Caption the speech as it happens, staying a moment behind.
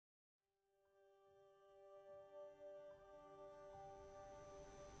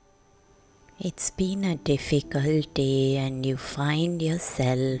It's been a difficult day and you find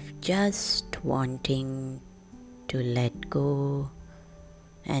yourself just wanting to let go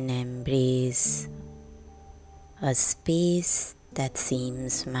and embrace a space that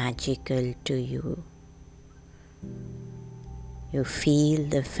seems magical to you. You feel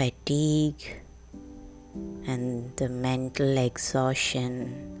the fatigue and the mental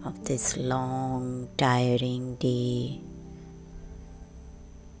exhaustion of this long, tiring day.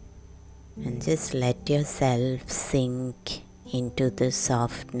 And just let yourself sink into the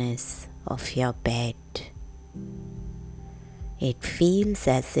softness of your bed. It feels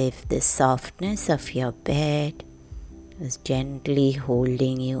as if the softness of your bed is gently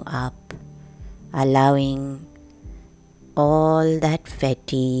holding you up, allowing all that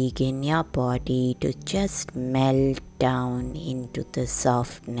fatigue in your body to just melt down into the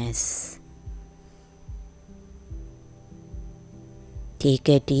softness. Take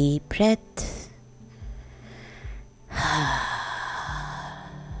a deep breath.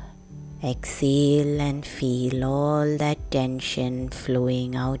 Exhale and feel all that tension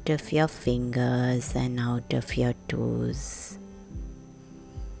flowing out of your fingers and out of your toes.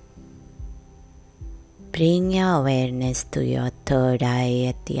 Bring your awareness to your third eye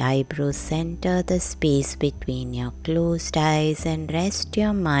at the eyebrow center, the space between your closed eyes, and rest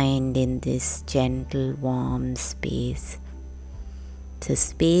your mind in this gentle, warm space. It's a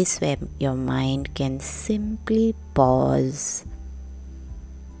space where your mind can simply pause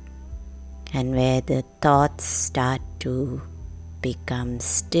and where the thoughts start to become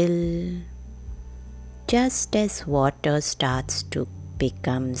still, just as water starts to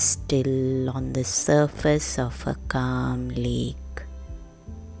become still on the surface of a calm lake.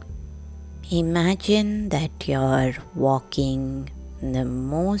 Imagine that you're walking in the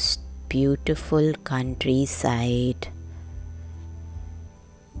most beautiful countryside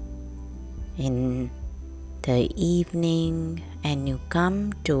in the evening and you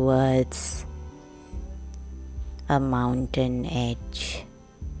come towards a mountain edge.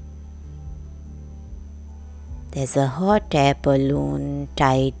 There's a hot air balloon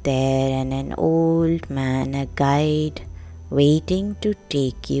tied there and an old man, a guide, waiting to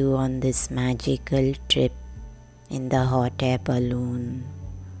take you on this magical trip in the hot air balloon.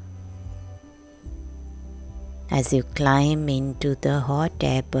 As you climb into the hot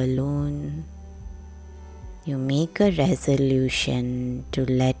air balloon, you make a resolution to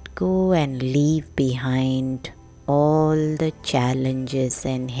let go and leave behind all the challenges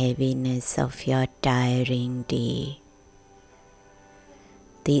and heaviness of your tiring day.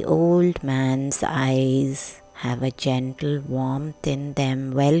 The old man's eyes have a gentle warmth in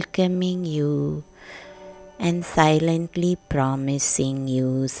them, welcoming you and silently promising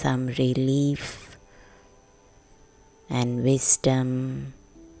you some relief and wisdom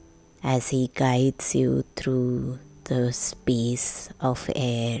as he guides you through the space of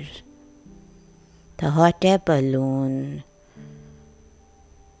air. The hot air balloon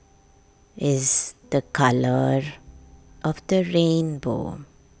is the color of the rainbow.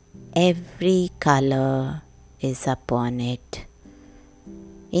 Every color is upon it,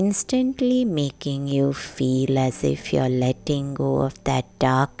 instantly making you feel as if you're letting go of that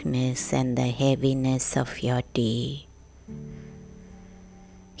darkness and the heaviness of your day.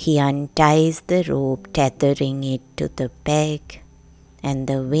 He unties the rope, tethering it to the peg, and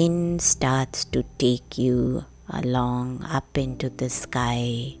the wind starts to take you along up into the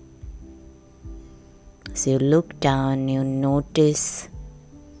sky. As you look down, you notice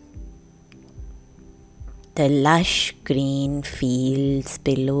the lush green fields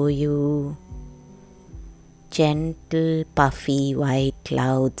below you, gentle puffy white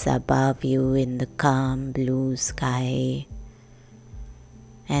clouds above you in the calm blue sky.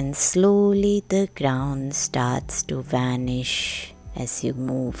 And slowly the ground starts to vanish as you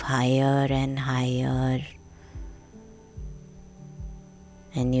move higher and higher.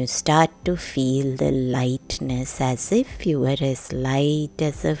 And you start to feel the lightness as if you were as light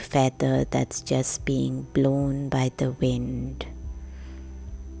as a feather that's just being blown by the wind.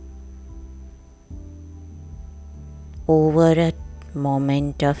 Over a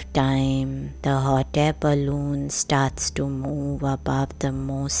moment of time, the hot air balloon starts to move above the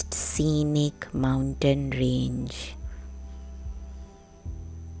most scenic mountain range.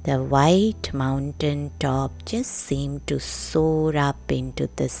 The white mountain top just seemed to soar up into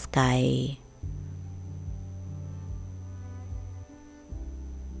the sky.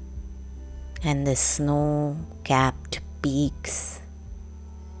 And the snow-capped peaks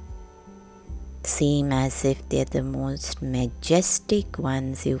seem as if they're the most majestic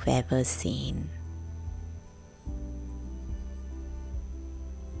ones you've ever seen.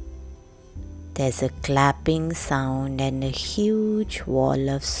 There's a clapping sound and a huge wall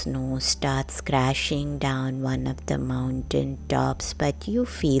of snow starts crashing down one of the mountain tops, but you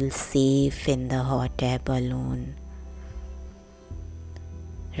feel safe in the hot air balloon.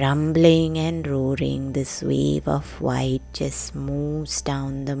 Rumbling and roaring, this wave of white just moves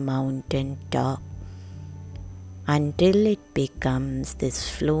down the mountain top until it becomes this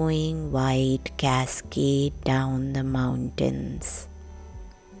flowing white cascade down the mountains.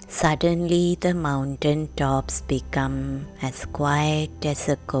 Suddenly the mountain tops become as quiet as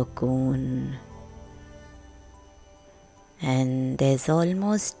a cocoon, and there's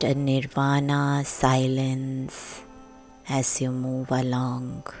almost a nirvana silence as you move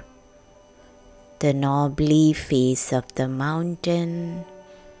along. The knobbly face of the mountain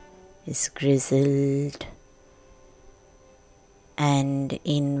is grizzled and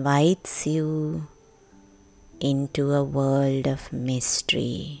invites you into a world of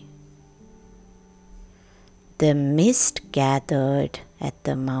mystery. The mist gathered at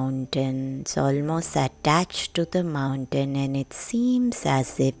the mountains, almost attached to the mountain, and it seems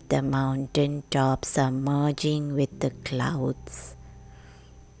as if the mountain tops are merging with the clouds.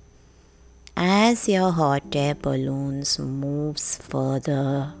 As your hot air balloons moves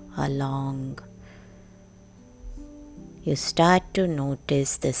further along, you start to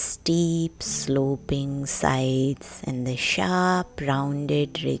notice the steep sloping sides and the sharp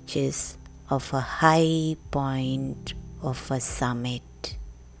rounded ridges of a high point of a summit.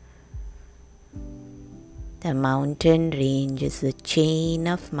 The mountain range is a chain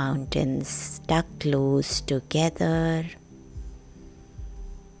of mountains stuck close together,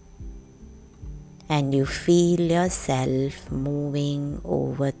 and you feel yourself moving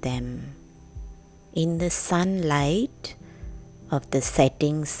over them. In the sunlight of the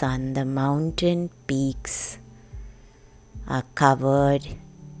setting sun, the mountain peaks are covered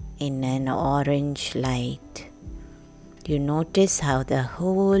in an orange light. You notice how the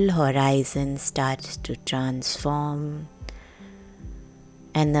whole horizon starts to transform,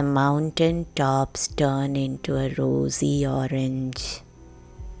 and the mountain tops turn into a rosy orange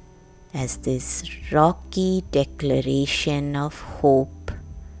as this rocky declaration of hope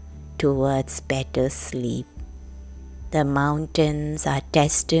towards better sleep. The mountains are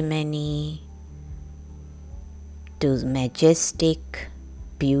testimony to majestic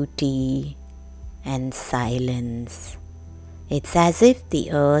beauty and silence. It's as if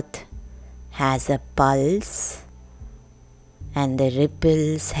the earth has a pulse and the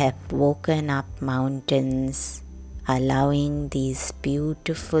ripples have woken up mountains, allowing these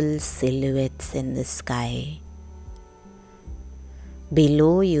beautiful silhouettes in the sky.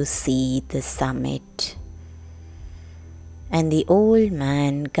 Below you see the summit, and the old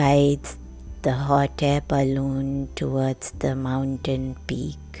man guides the hot air balloon towards the mountain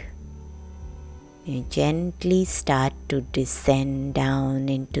peak. You gently start to descend down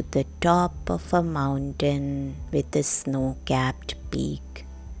into the top of a mountain with a snow-capped peak.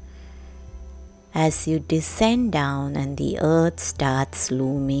 As you descend down and the earth starts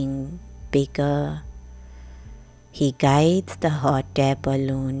looming bigger, he guides the hot air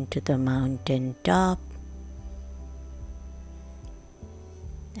balloon to the mountain top,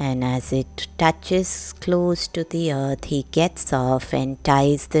 and as it touches close to the earth, he gets off and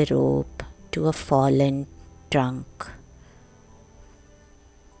ties the rope to a fallen trunk.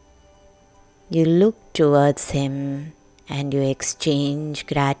 You look towards him and you exchange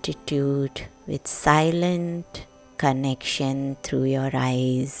gratitude with silent connection through your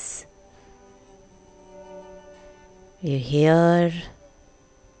eyes. You hear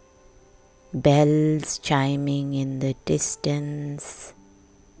bells chiming in the distance,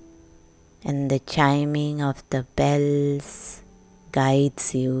 and the chiming of the bells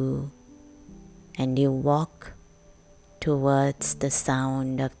guides you, and you walk towards the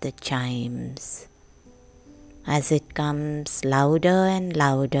sound of the chimes. As it comes louder and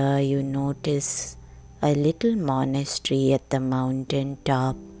louder, you notice a little monastery at the mountain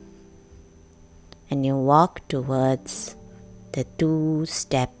top, and you walk towards the 2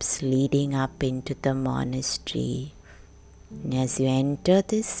 steps leading up into the monastery. And as you enter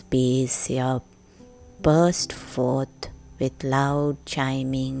this space, you burst forth with loud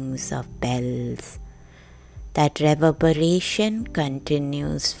chimings of bells. That reverberation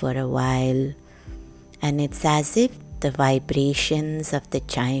continues for a while, and it's as if the vibrations of the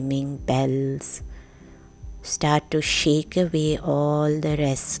chiming bells start to shake away all the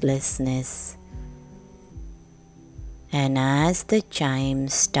restlessness. And as the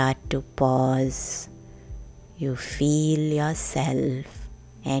chimes start to pause, you feel yourself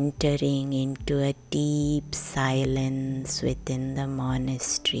entering into a deep silence within the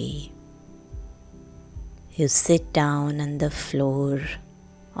monastery. You sit down on the floor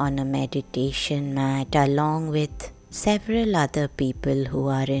on a meditation mat along with several other people who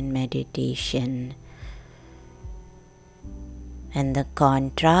are in meditation, and the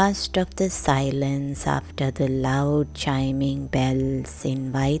contrast of the silence after the loud chiming bells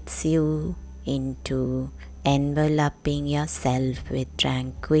invites you into enveloping yourself with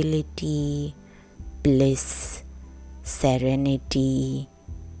tranquility, bliss, serenity,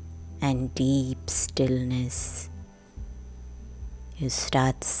 and deep stillness. You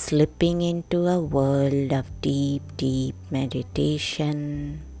start slipping into a world of deep, deep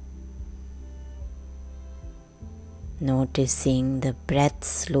meditation, noticing the breath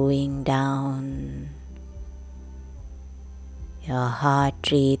slowing down, your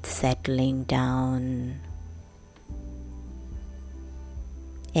heart rate settling down.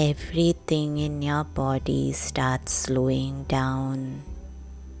 Everything in your body starts slowing down.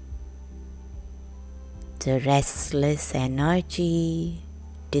 The restless energy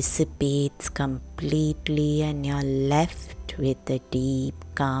dissipates completely and you're left with a deep,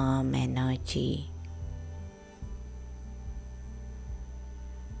 calm energy.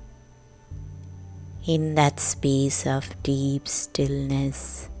 In that space of deep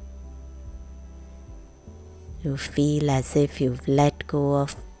stillness, you feel as if you've let go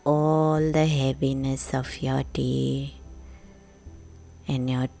of all the heaviness of your day and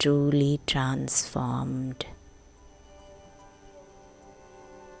you're truly transformed.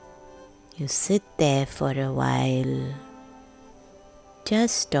 You sit there for a while,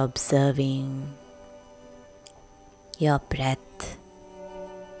 just observing your breath,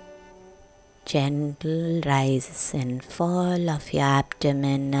 gentle rise and fall of your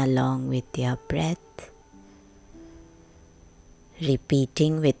abdomen along with your breath,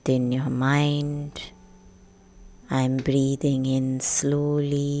 repeating within your mind, I'm breathing in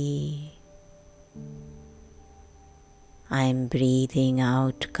slowly, I'm breathing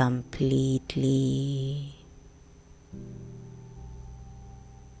out completely,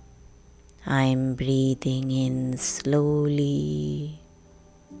 I'm breathing in slowly,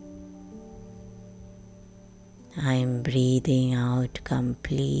 I'm breathing out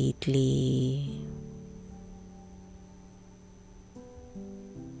completely.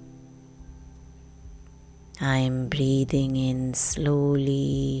 I'm breathing in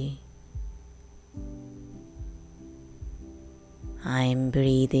slowly. I'm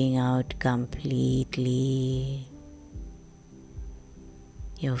breathing out completely.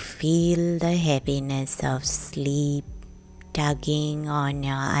 You feel the heaviness of sleep tugging on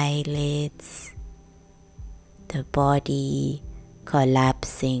your eyelids, the body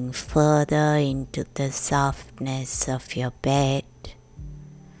collapsing further into the softness of your bed.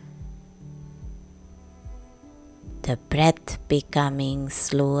 The breath becoming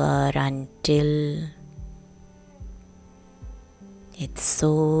slower until it's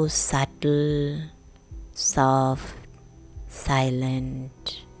so subtle, soft,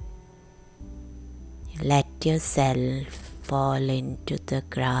 silent. You let yourself fall into the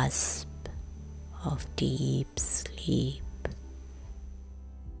grasp of deep sleep.